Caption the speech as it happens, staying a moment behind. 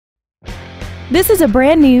This is a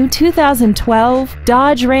brand new 2012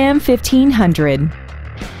 Dodge Ram 1500.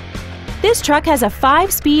 This truck has a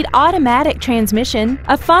 5-speed automatic transmission,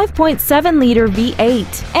 a 5.7-liter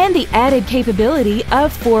V8, and the added capability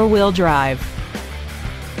of 4-wheel drive.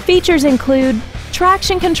 Features include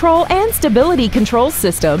traction control and stability control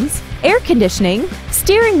systems, air conditioning,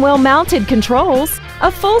 steering wheel mounted controls,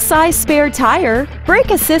 a full-size spare tire, brake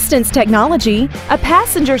assistance technology, a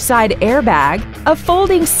passenger side airbag, a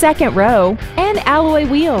folding second row, and alloy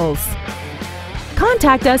wheels.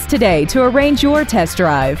 Contact us today to arrange your test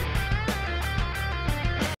drive.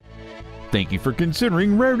 Thank you for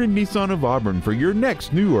considering Rairdon Nissan of Auburn for your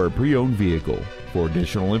next new or pre-owned vehicle. For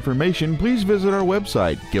additional information, please visit our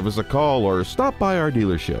website, give us a call, or stop by our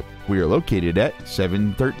dealership. We are located at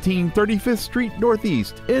 713 35th Street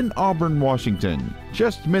Northeast in Auburn, Washington,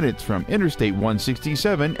 just minutes from Interstate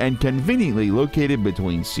 167 and conveniently located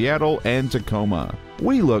between Seattle and Tacoma.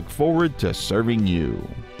 We look forward to serving you.